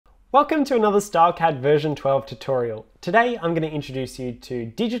Welcome to another StyleCAD version 12 tutorial. Today I'm going to introduce you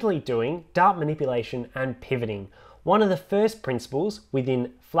to digitally doing dart manipulation and pivoting, one of the first principles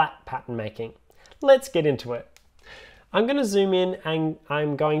within flat pattern making. Let's get into it. I'm going to zoom in and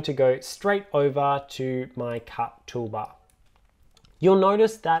I'm going to go straight over to my cut toolbar. You'll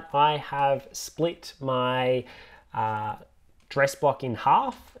notice that I have split my dress block in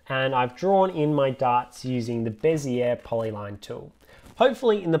half and I've drawn in my darts using the Bezier polyline tool.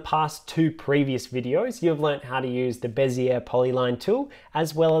 Hopefully in the past two previous videos, you've learned how to use the Bezier polyline tool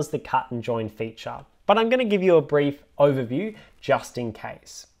as well as the cut and join feature. But I'm going to give you a brief overview just in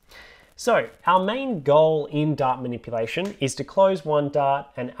case. So our main goal in dart manipulation is to close one dart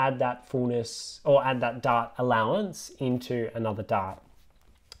and add that fullness or add that dart allowance into another dart.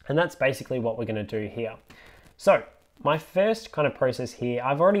 And that's basically what we're going to do here. So my first kind of process here,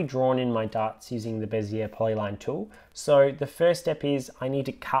 I've already drawn in my darts using the Bezier polyline tool. So the first step is I need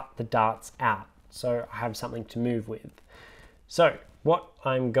to cut the darts out so I have something to move with. So what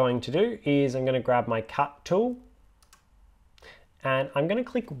I'm going to do is I'm going to grab my cut tool and I'm going to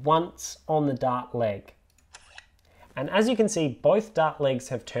click once on the dart leg. And as you can see, both dart legs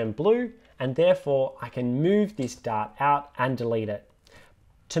have turned blue and therefore I can move this dart out and delete it.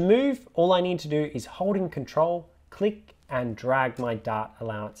 To move, all I need to do is holding Control, click and drag my dart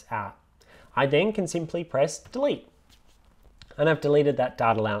allowance out. I then can simply press delete. And I've deleted that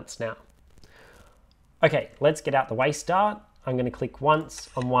dart allowance now. Okay, let's get out the waste dart. I'm going to click once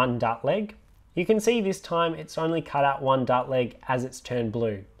on one dart leg. You can see this time it's only cut out one dart leg as it's turned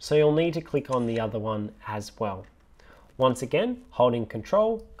blue. So you'll need to click on the other one as well. Once again, holding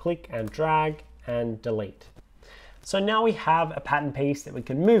Control, click and drag and delete. So now we have a pattern piece that we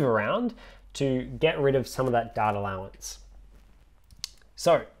can move around to get rid of some of that dart allowance.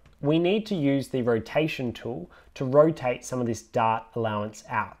 So we need to use the rotation tool to rotate some of this dart allowance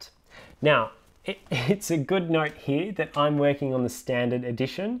out. Now, it's a good note here that I'm working on the standard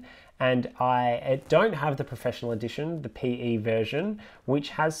edition and I don't have the professional edition, the PE version, which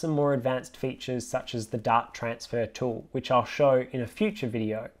has some more advanced features such as the dart transfer tool, which I'll show in a future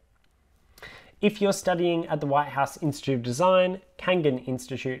video. If you're studying at the White House Institute of Design, Kangan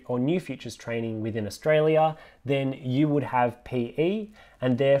Institute or New Futures training within Australia, then you would have PE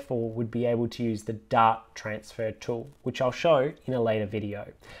and therefore would be able to use the Dart Transfer tool, which I'll show in a later video.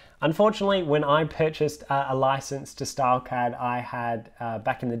 Unfortunately, when I purchased a license to StyleCAD, I had,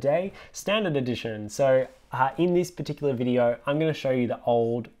 back in the day, Standard Edition. So in this particular video, I'm going to show you the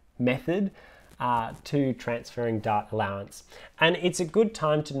old method to transferring dart allowance. And it's a good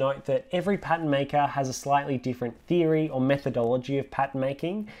time to note that every pattern maker has a slightly different theory or methodology of pattern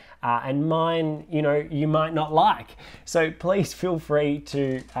making, and mine, you might not like. So please feel free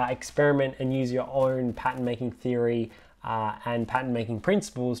to experiment and use your own pattern making theory and pattern making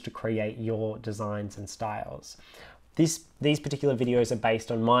principles to create your designs and styles. These particular videos are based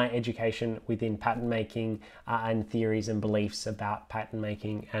on my education within pattern making and theories and beliefs about pattern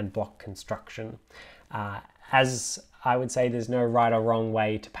making and block construction. As I would say, there's no right or wrong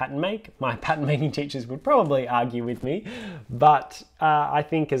way to pattern make. My pattern making teachers would probably argue with me, but I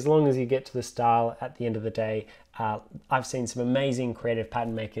think as long as you get to the style at the end of the day, I've seen some amazing creative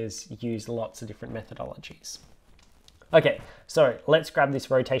pattern makers use lots of different methodologies. Okay, so let's grab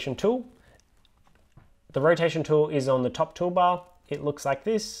this rotation tool. The rotation tool is on the top toolbar. It looks like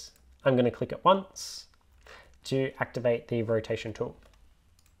this. I'm going to click it once to activate the rotation tool.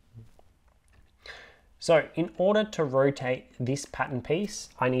 So in order to rotate this pattern piece,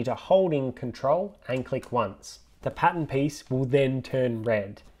 I need to hold in Control and click once. The pattern piece will then turn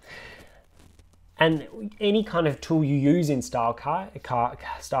red. And any kind of tool you use in StyleCAD,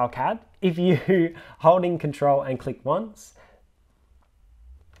 if you hold in Control and click once,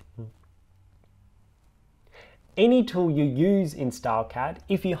 any tool you use in StyleCAD,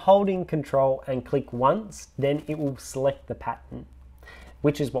 if you hold in Control and click once, then it will select the pattern,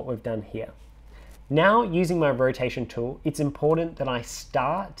 which is what we've done here. Now, using my rotation tool, it's important that I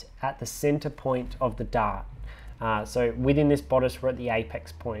start at the center point of the dart. So within this bodice, we're at the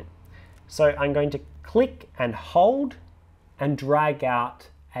apex point. So I'm going to click and hold and drag out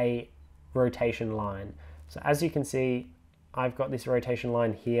a rotation line. So as you can see, I've got this rotation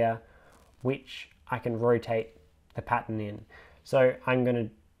line here, which I can rotate the pattern in. So I'm going to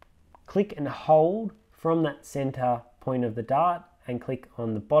click and hold from that center point of the dart and click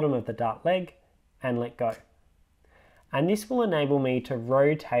on the bottom of the dart leg and let go. And this will enable me to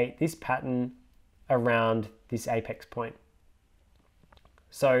rotate this pattern around this apex point.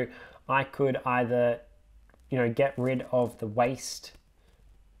 So I could either, get rid of the waste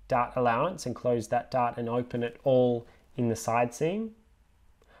dart allowance and close that dart and open it all in the side seam,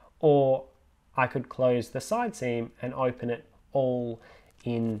 or I could close the side seam and open it all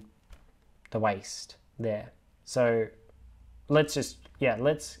in the waist there. So let's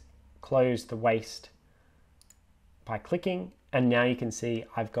close the waist by clicking, and now you can see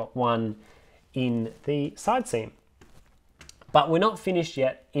I've got one in the side seam. But we're not finished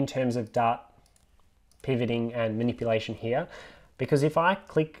yet in terms of Dart pivoting and manipulation here, because if I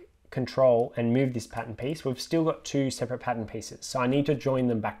click Control and move this pattern piece, we've still got two separate pattern pieces. So I need to join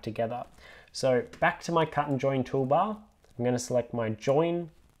them back together. So back to my cut and join toolbar, I'm going to select my join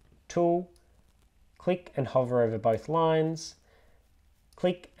tool, click and hover over both lines,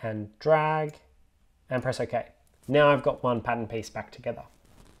 click and drag, and press OK. Now I've got one pattern piece back together.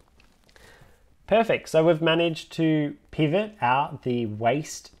 Perfect, so we've managed to pivot out the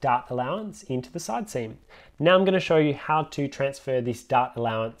waist dart allowance into the side seam. Now I'm going to show you how to transfer this dart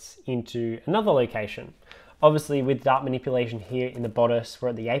allowance into another location. Obviously with dart manipulation here in the bodice, we're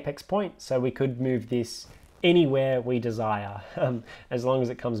at the apex point, so we could move this anywhere we desire, as long as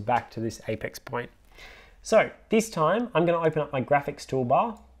it comes back to this apex point. So this time I'm going to open up my graphics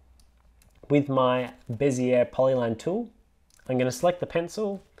toolbar with my Bezier polyline tool. I'm going to select the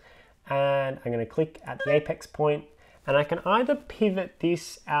pencil and I'm going to click at the apex point, and I can either pivot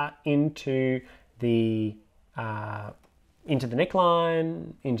this out into the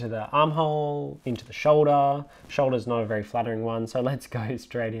neckline, into the armhole, into the shoulder. Shoulder's not a very flattering one, so let's go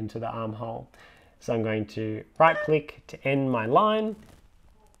straight into the armhole. So I'm going to right click to end my line.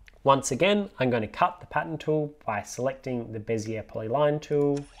 Once again, I'm going to cut the pattern tool by selecting the Bezier polyline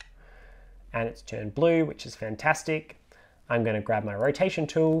tool, and it's turned blue, which is fantastic. I'm going to grab my rotation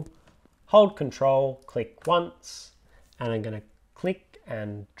tool, hold Control, click once, and I'm going to click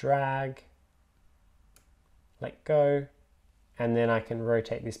and drag, let go, and then I can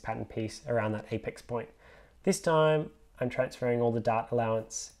rotate this pattern piece around that apex point. This time I'm transferring all the dart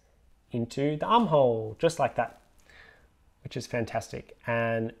allowance into the armhole, just like that, which is fantastic.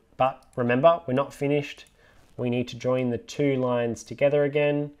 But remember, we're not finished. We need to join the two lines together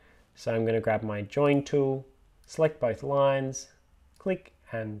again. So I'm going to grab my join tool, select both lines, click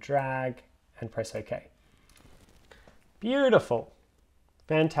and drag, and press OK. Beautiful.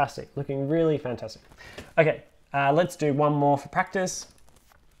 Fantastic. Looking really fantastic. Okay, let's do one more for practice.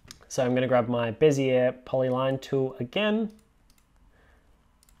 So I'm going to grab my Bezier polyline tool again,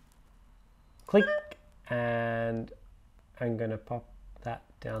 click, and I'm going to pop that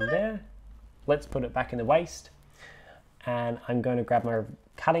down there. Let's put it back in the waist, and I'm going to grab my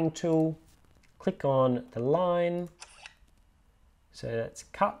cutting tool, click on the line, so that's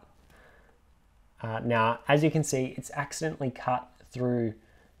cut. Now, as you can see, it's accidentally cut through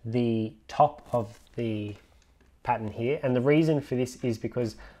the top of the pattern here, and the reason for this is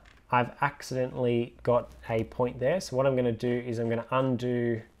because I've accidentally got a point there. So what I'm going to do is I'm going to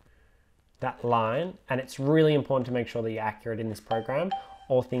undo that line, and it's really important to make sure that you're accurate in this program,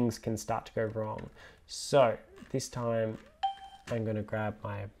 or things can start to go wrong. So this time I'm going to grab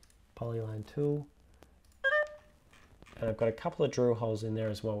my polyline tool, and I've got a couple of drill holes in there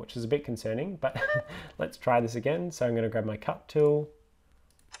as well, which is a bit concerning, but let's try this again. So I'm going to grab my cut tool,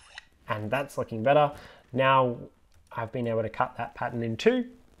 and that's looking better. Now I've been able to cut that pattern in two.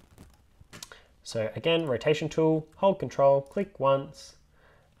 So again, rotation tool, hold Control, click once.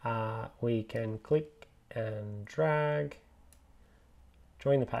 We can click and drag,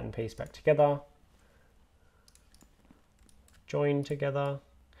 join the pattern piece back together, join together.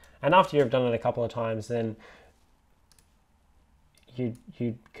 And after you've done it a couple of times, then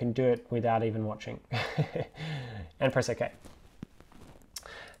you can do it without even watching and press OK.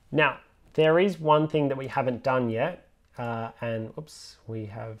 Now, there is one thing that we haven't done yet, and oops, we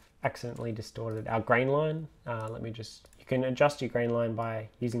have accidentally distorted our grain line. You can adjust your grain line by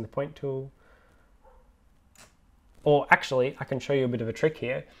using the point tool. Or actually, I can show you a bit of a trick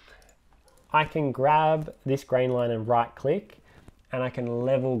here. I can grab this grain line and right click, and I can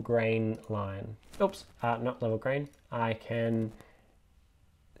level grain line. Oops, not level grain. I can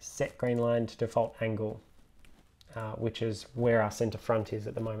set grain line to default angle, which is where our center front is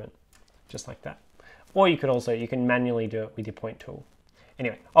at the moment, just like that. Or you can manually do it with your point tool.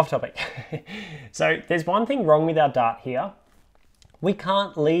 Anyway, off topic. So there's one thing wrong with our dart here. We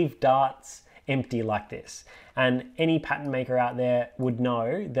can't leave darts empty like this. And any pattern maker out there would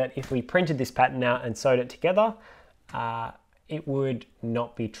know that if we printed this pattern out and sewed it together, it would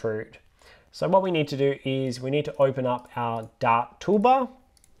not be true. So what we need to do is we need to open up our Dart toolbar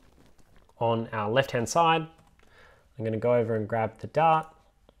on our left-hand side. I'm going to go over and grab the dart,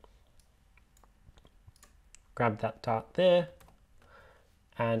 grab that dart there.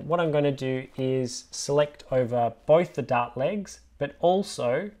 And what I'm going to do is select over both the dart legs, but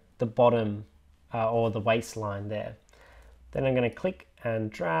also the bottom or the waistline there. Then I'm going to click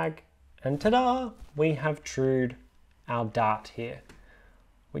and drag, and ta-da, we have trued our dart here,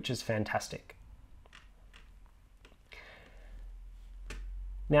 which is fantastic.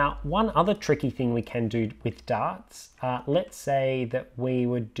 Now, one other tricky thing we can do with darts, let's say that we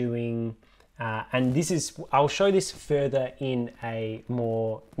were doing, and this is, I'll show this further in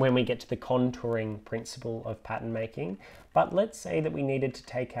when we get to the contouring principle of pattern making, but let's say that we needed to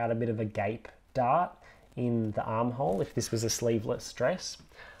take out a bit of a gape dart in the armhole if this was a sleeveless dress.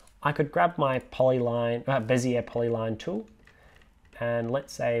 I could grab my Bezier polyline tool, and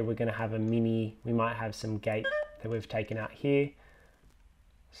let's say we're going to have we might have some gape that we've taken out here.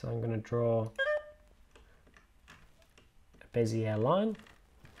 So I'm going to draw a Bezier line.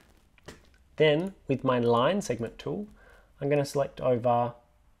 Then with my line segment tool, I'm going to select over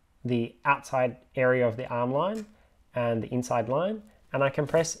the outside area of the arm line and the inside line, and I can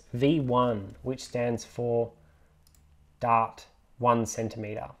press V1, which stands for dart 1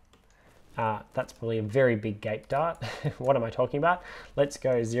 centimeter. That's probably a very big gape dart. What am I talking about? Let's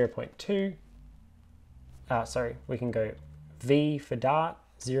go 0.2. We can go V for dart,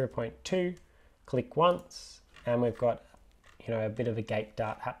 0.2, click once, and we've got a bit of a gape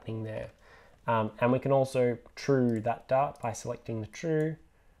dart happening there. And we can also true that dart by selecting the true.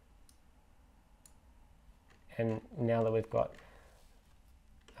 And now that we've got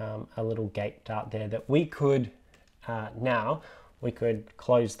a little gape dart there that we could, now we could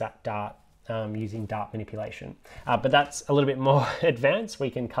close that dart using dart manipulation. But that's a little bit more advanced. We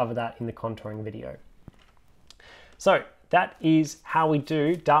can cover that in the contouring video. So that is how we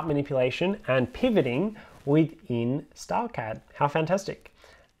do dart manipulation and pivoting within StyleCAD. How fantastic.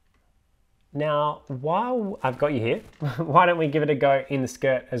 Now, while I've got you here, why don't we give it a go in the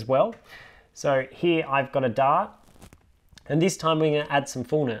skirt as well? So here I've got a dart, and this time we're going to add some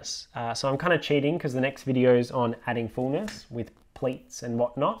fullness. So I'm kind of cheating because the next video is on adding fullness with pleats and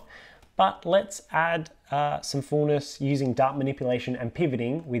whatnot. But let's add some fullness using dart manipulation and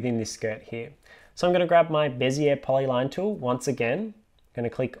pivoting within this skirt here. So I'm going to grab my Bezier polyline tool once again. I'm going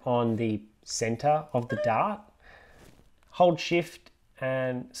to click on the center of the dart, hold shift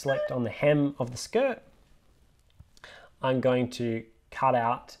and select on the hem of the skirt. I'm going to cut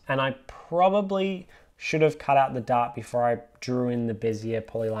out, and I probably should have cut out the dart before I drew in the Bezier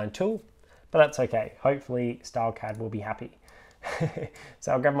polyline tool, but that's okay. Hopefully StyleCAD will be happy.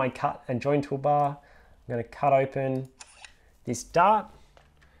 So I'll grab my cut and join toolbar. I'm going to cut open this dart.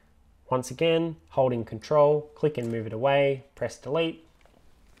 Once again, holding control, click and move it away, press delete.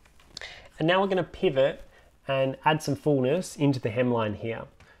 And now we're going to pivot and add some fullness into the hemline here.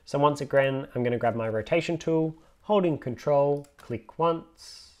 So once again, I'm going to grab my rotation tool, holding control, click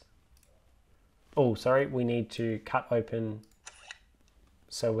once. Oh, sorry, we need to cut open.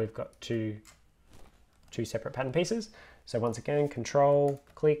 So we've got two separate pattern pieces. So once again, control,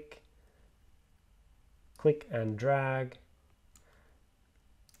 click, click and drag.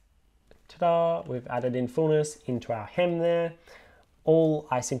 Ta-da, we've added in fullness into our hem there. All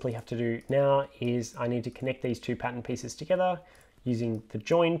I simply have to do now is I need to connect these two pattern pieces together using the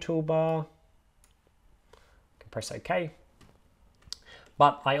join toolbar. I can press OK.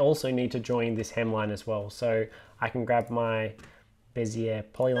 But I also need to join this hemline as well. So I can grab my Bezier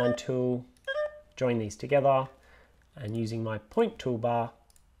polyline tool, join these together, and using my point toolbar,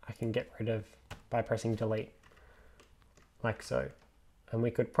 I can get rid of by pressing delete, like so. And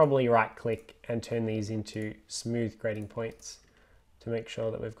we could probably right click and turn these into smooth grading points to make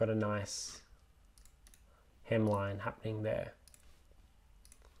sure that we've got a nice hemline happening there.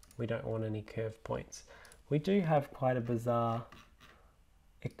 We don't want any curved points. We do have quite a bizarre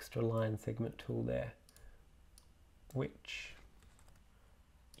extra line segment tool there, which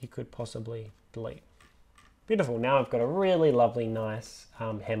you could possibly delete. Beautiful, now I've got a really lovely, nice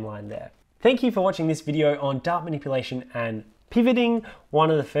hemline there. Thank you for watching this video on dart manipulation and pivoting, one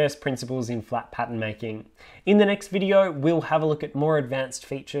of the first principles in flat pattern making. In the next video, we'll have a look at more advanced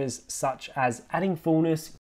features such as adding fullness